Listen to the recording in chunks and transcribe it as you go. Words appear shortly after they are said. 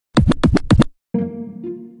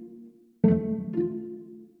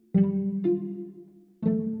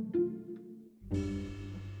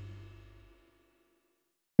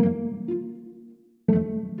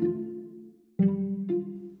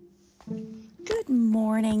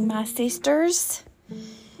morning, my sisters.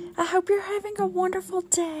 I hope you're having a wonderful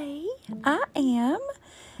day. I am.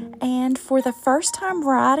 And for the first time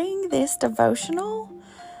writing this devotional,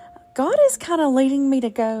 God is kind of leading me to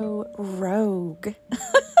go rogue.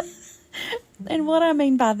 And what I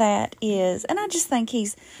mean by that is, and I just think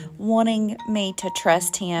He's wanting me to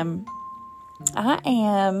trust Him. I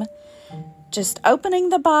am just opening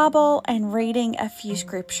the Bible and reading a few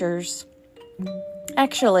scriptures.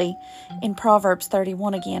 Actually, in Proverbs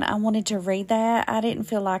 31 again, I wanted to read that. I didn't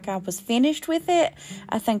feel like I was finished with it.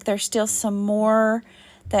 I think there's still some more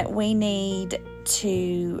that we need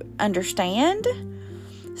to understand.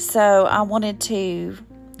 So I wanted to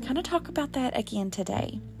kind of talk about that again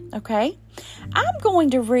today. Okay? I'm going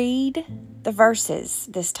to read the verses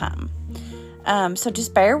this time. So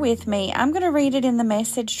just bear with me. I'm going to read it in the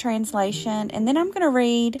Message translation, and then I'm going to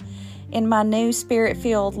read in my new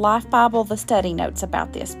Spirit-filled Life Bible the study notes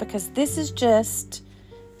about this, because this is just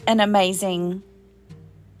an amazing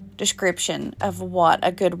description of what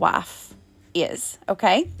a good wife is,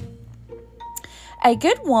 okay? A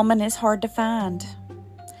good woman is hard to find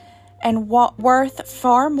and worth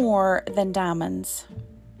far more than diamonds.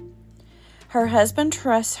 Her husband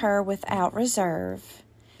trusts her without reserve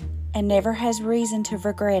and never has reason to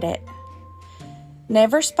regret it.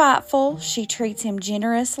 Never spiteful, she treats him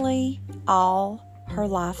generously all her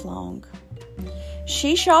life long.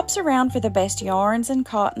 She shops around for the best yarns and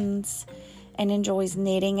cottons and enjoys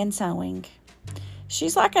knitting and sewing.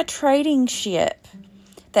 She's like a trading ship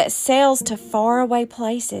that sails to faraway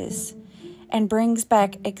places and brings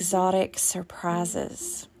back exotic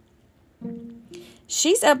surprises.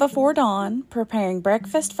 She's up before dawn, preparing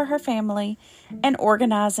breakfast for her family and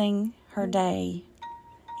organizing her day.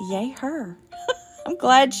 Yay, her. I'm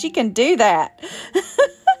glad she can do that.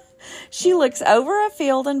 She looks over a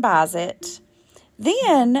field and buys it.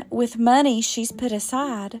 Then, with money she's put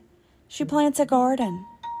aside, she plants a garden.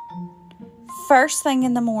 First thing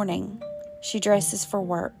in the morning, she dresses for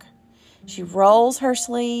work. She rolls her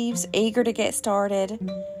sleeves, eager to get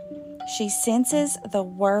started. She senses the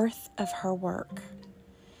worth of her work.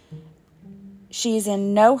 She is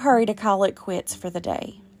in no hurry to call it quits for the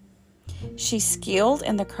day. She's skilled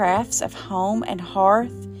in the crafts of home and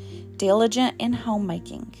hearth, diligent in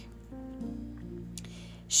homemaking.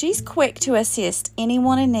 She's quick to assist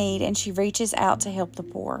anyone in need, and she reaches out to help the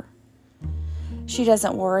poor. She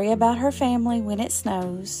doesn't worry about her family when it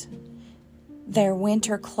snows. Their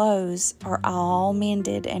winter clothes are all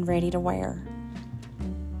mended and ready to wear.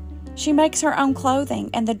 She makes her own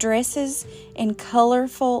clothing and the dresses in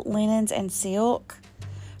colorful linens and silk.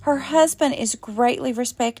 Her husband is greatly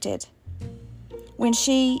respected. When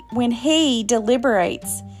he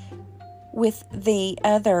deliberates with the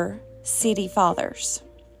other city fathers.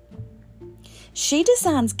 She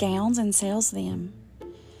designs gowns and sells them,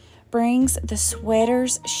 brings the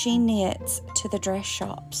sweaters she knits to the dress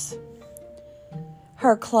shops.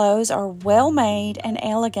 Her clothes are well made and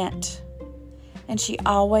elegant, and she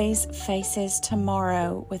always faces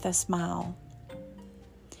tomorrow with a smile.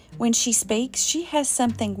 When she speaks, she has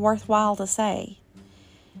something worthwhile to say,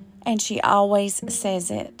 and she always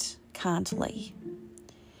says it kindly.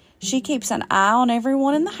 She keeps an eye on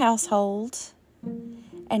everyone in the household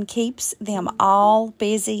and keeps them all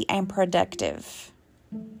busy and productive.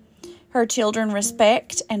 Her children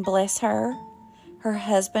respect and bless her. Her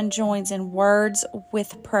husband joins in words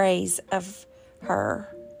with praise of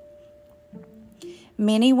her.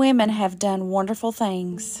 Many women have done wonderful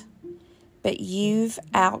things, but you've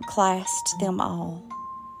outclassed them all.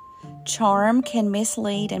 Charm can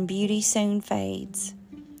mislead and beauty soon fades.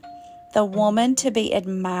 The woman to be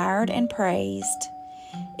admired and praised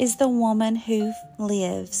is the woman who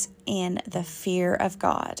lives in the fear of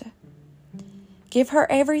God. Give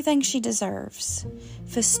her everything she deserves.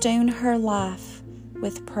 Festoon her life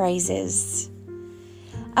with praises.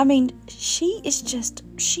 I mean, she's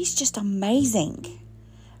just amazing.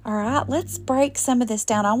 All right, let's break some of this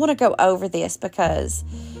down. I want to go over this because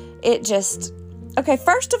okay,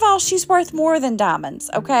 first of all, she's worth more than diamonds,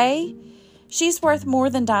 okay? She's worth more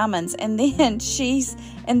than diamonds. And then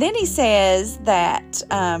he says that,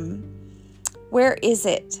 where is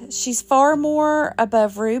it? She's far more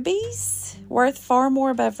above rubies, worth far more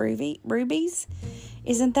above rubies.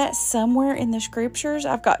 Isn't that somewhere in the scriptures?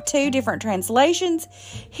 I've got two different translations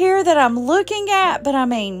here that I'm looking at, but I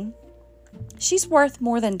mean, she's worth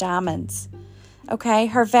more than diamonds, okay?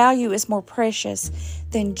 Her value is more precious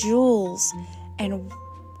than jewels, and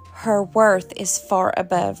her worth is far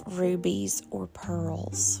above rubies or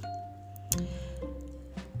pearls.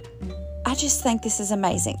 I just think this is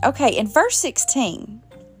amazing. Okay, in verse 16,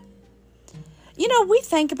 we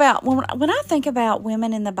think about, when I think about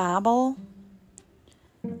women in the Bible,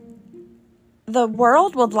 the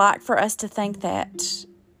world would like for us to think that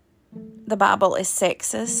the Bible is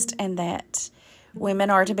sexist and that women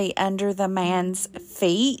are to be under the man's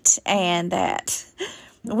feet and that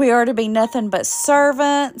we are to be nothing but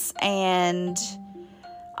servants and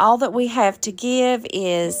all that we have to give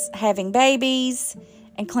is having babies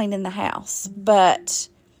and cleaning the house. But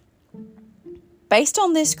based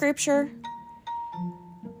on this scripture,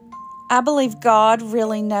 I believe God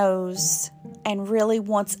really knows and really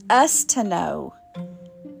wants us to know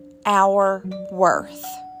our worth,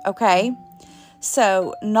 okay?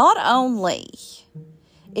 So not only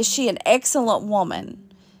is she an excellent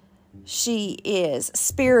woman, she is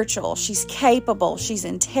spiritual, she's capable, she's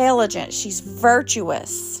intelligent, she's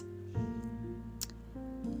virtuous.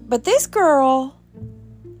 But this girl,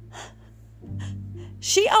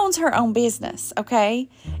 she owns her own business, okay?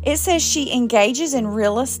 It says she engages in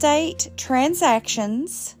real estate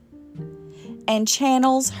transactions and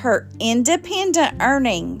channels her independent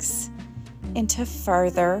earnings into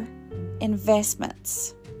further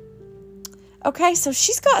investments. Okay, so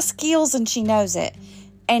she's got skills and she knows it,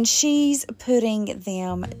 and she's putting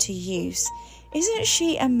them to use. Isn't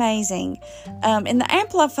she amazing? In the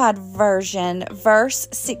Amplified Version, verse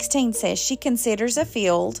 16 says she considers a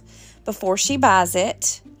field before she buys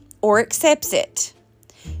it or accepts it.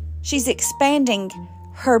 She's expanding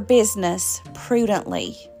her business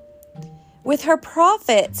prudently. With her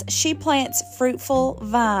profits, she plants fruitful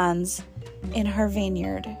vines in her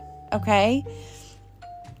vineyard. Okay?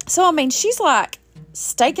 So, she's like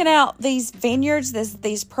staking out these vineyards,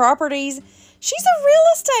 these properties. She's a real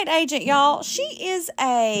estate agent, y'all. She is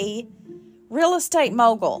a real estate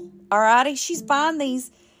mogul. Alrighty? She's buying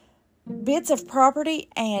these bits of property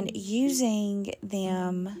and using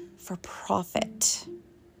them for profit.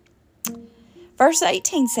 Verse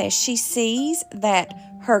 18 says she sees that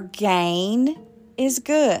her gain is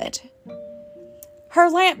good. Her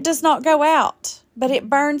lamp does not go out, but it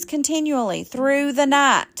burns continually through the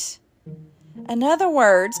night. In other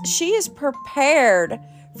words, she is prepared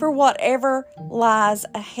for whatever lies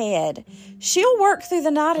ahead. She'll work through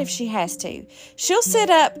the night if she has to. She'll sit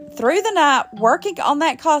up through the night working on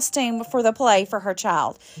that costume for the play for her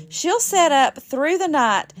child. She'll sit up through the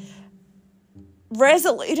night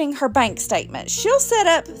resoluting her bank statement. She'll sit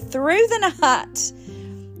up through the night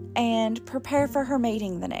and prepare for her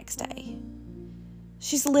meeting the next day.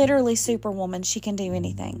 She's literally Superwoman. She can do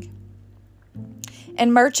anything.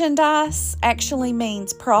 And merchandise actually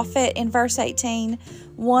means profit in verse 18.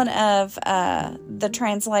 One of the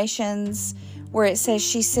translations where it says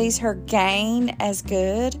she sees her gain as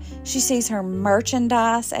good. She sees her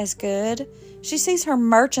merchandise as good. She sees her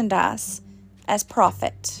merchandise as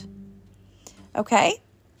profit. Okay?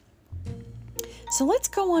 So let's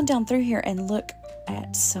go on down through here and look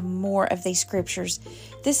at some more of these scriptures.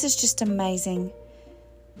 This is just amazing.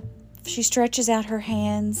 She stretches out her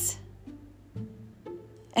hands,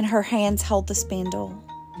 and her hands hold the spindle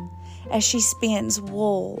as she spins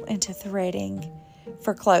wool into threading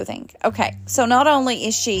for clothing. Okay, so not only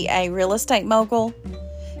is she a real estate mogul,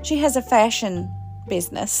 she has a fashion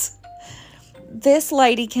business. This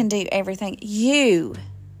lady can do everything. You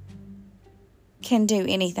can do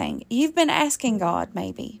anything. You've been asking God,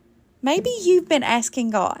 maybe. Maybe you've been asking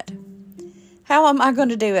God, how am I going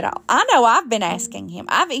to do it all? I know I've been asking Him.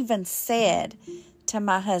 I've even said to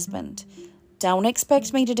my husband, don't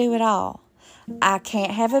expect me to do it all. I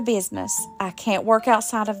can't have a business. I can't work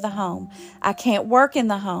outside of the home. I can't work in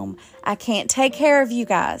the home. I can't take care of you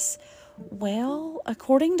guys. Well,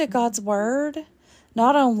 according to God's word,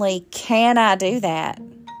 not only can I do that,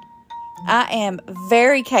 I am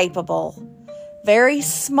very capable, very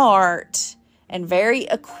smart, and very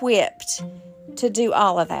equipped to do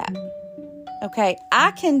all of that. Okay,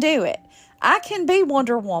 I can do it. I can be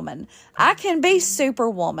Wonder Woman. I can be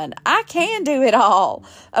Superwoman. I can do it all.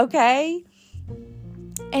 Okay?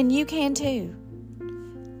 And you can too.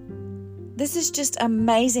 This is just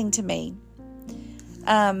amazing to me.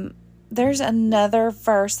 There's another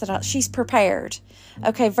verse that she's prepared.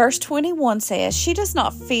 Okay, verse 21 says, she does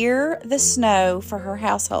not fear the snow for her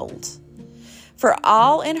household, for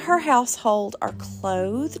all in her household are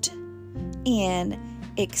clothed in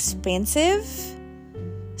expensive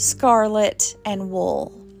scarlet and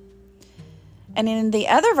wool. And in the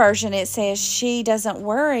other version, it says she doesn't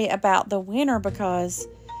worry about the winter because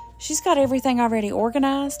she's got everything already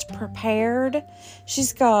organized, prepared.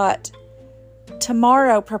 She's got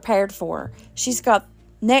tomorrow prepared for. She's got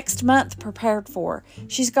next month prepared for.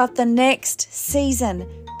 She's got the next season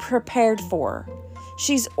prepared for.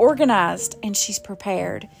 She's organized and she's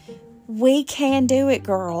prepared. We can do it,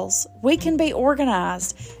 girls. We can be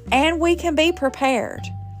organized and we can be prepared.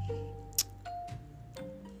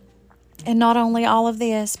 And not only all of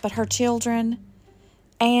this, but her children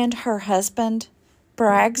and her husband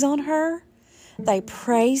brags on her. They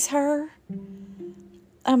praise her.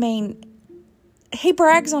 I mean, he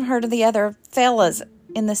brags on her to the other fellas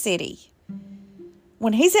in the city.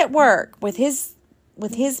 When he's at work with his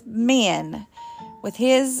men, with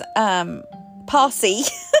his posse,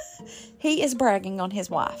 he is bragging on his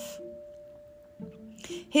wife.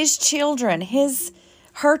 His children,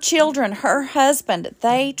 her children, her husband,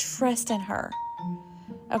 they trust in her.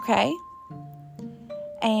 Okay?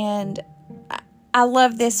 And I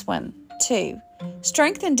love this one too.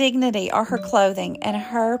 Strength and dignity are her clothing, and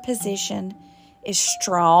her position is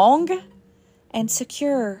strong and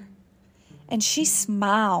secure. And she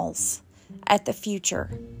smiles at the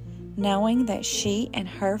future, knowing that she and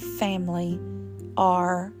her family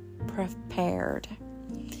are prepared.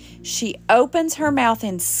 She opens her mouth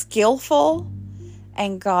in skillful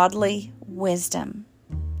and godly wisdom.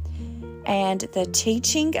 And the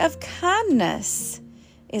teaching of kindness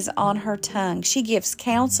is on her tongue. She gives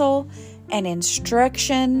counsel and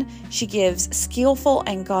instruction. She gives skillful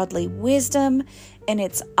and godly wisdom. And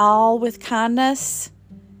it's all with kindness.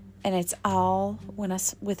 And it's all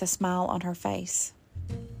with a smile on her face.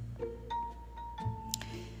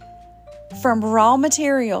 From raw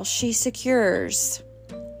materials, she secures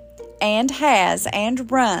and has and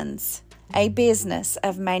runs a business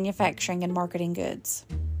of manufacturing and marketing goods.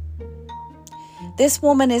 This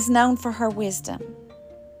woman is known for her wisdom.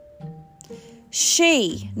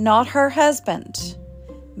 She, not her husband,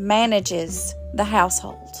 manages the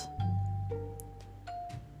household.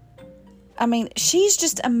 I mean, she's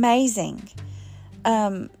just amazing.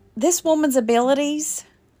 This woman's abilities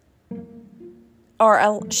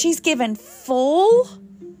she's given full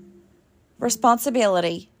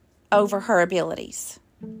responsibility over her abilities.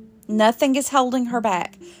 Nothing is holding her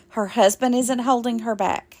back. Her husband isn't holding her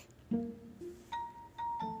back.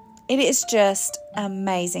 It is just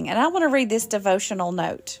amazing. And I want to read this devotional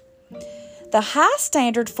note. The high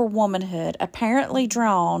standard for womanhood, apparently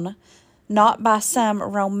drawn not by some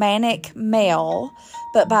romantic male,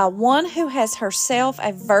 but by one who has herself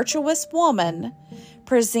a virtuous woman,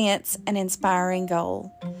 presents an inspiring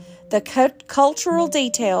goal. The cultural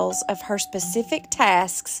details of her specific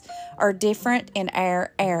tasks are different in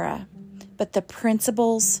our era, but the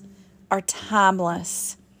principles are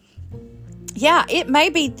timeless. Yeah, we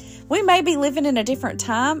may be living in a different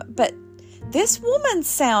time, but this woman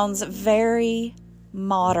sounds very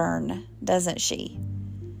modern, doesn't she?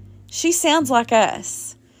 She sounds like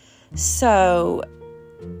us. So,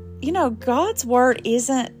 God's word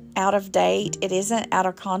isn't out of date. It isn't out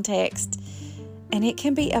of context. And it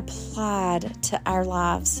can be applied to our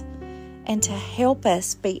lives and to help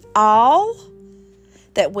us be all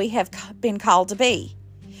that we have been called to be.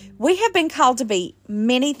 We have been called to be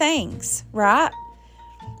many things, right?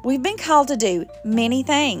 We've been called to do many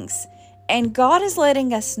things. And God is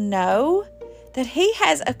letting us know that He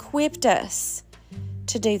has equipped us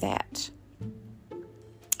to do that.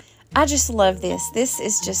 I just love this. This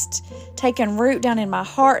is just taking root down in my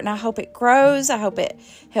heart, and I hope it grows. I hope it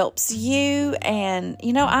helps you. And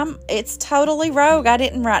it's totally rogue. I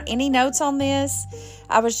didn't write any notes on this.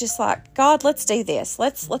 I was just like, God, let's do this.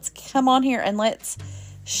 Let's come on here and let's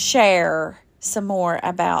share some more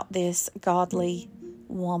about this godly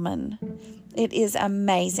woman. It is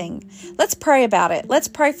amazing. Let's pray about it. Let's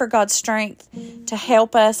pray for God's strength to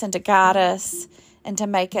help us and to guide us and to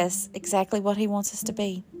make us exactly what He wants us to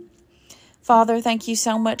be. Father, thank you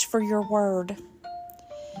so much for your word.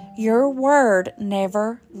 Your word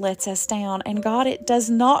never lets us down. And God, it does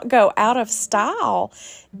not go out of style.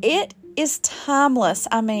 It is timeless.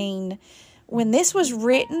 I mean, when this was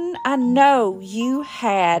written, I know you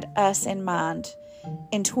had us in mind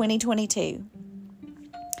in 2022.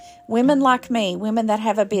 Women like me, women that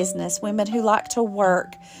have a business, women who like to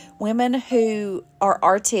work, women who are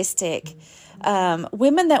artistic,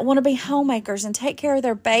 women that want to be homemakers and take care of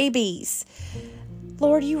their babies.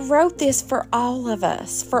 Lord, you wrote this for all of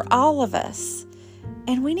us,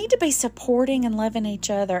 And we need to be supporting and loving each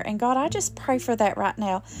other. And God, I just pray for that right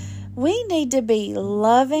now. We need to be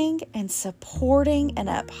loving and supporting and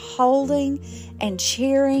upholding and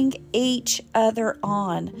cheering each other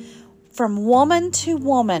on. From woman to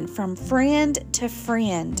woman, from friend to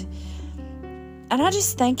friend. And I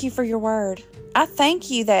just thank you for your word. I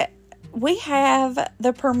thank you that we have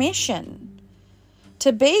the permission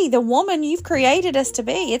to be the woman you've created us to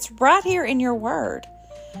be. It's right here in your word.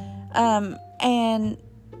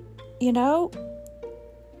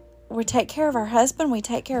 we take care of our husband, we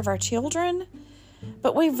take care of our children,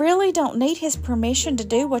 but we really don't need his permission to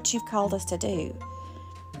do what you've called us to do.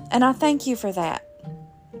 And I thank you for that.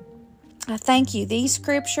 I thank you. These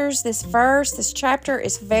scriptures, this verse, this chapter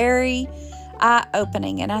is very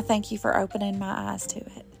eye-opening, and I thank you for opening my eyes to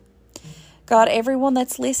it. God, everyone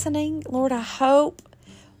that's listening, Lord, I hope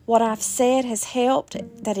what I've said has helped,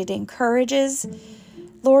 that it encourages,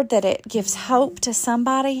 Lord, that it gives hope to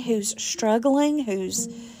somebody who's struggling, who's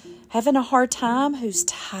having a hard time, who's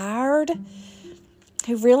tired,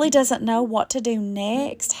 who really doesn't know what to do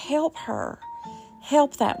next. Help her.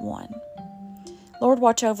 Help that one. Lord,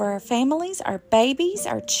 watch over our families, our babies,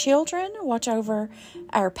 our children. Watch over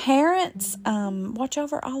our parents. Watch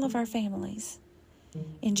over all of our families.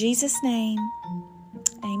 In Jesus' name,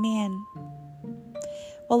 amen.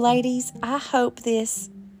 Well, ladies, I hope this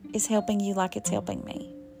is helping you like it's helping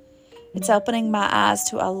me. It's opening my eyes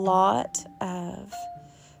to a lot of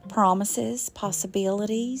promises,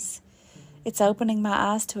 possibilities. It's opening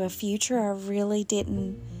my eyes to a future I really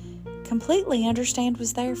didn't completely understand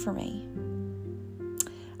was there for me.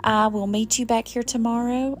 I will meet you back here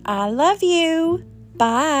tomorrow. I love you.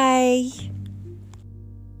 Bye.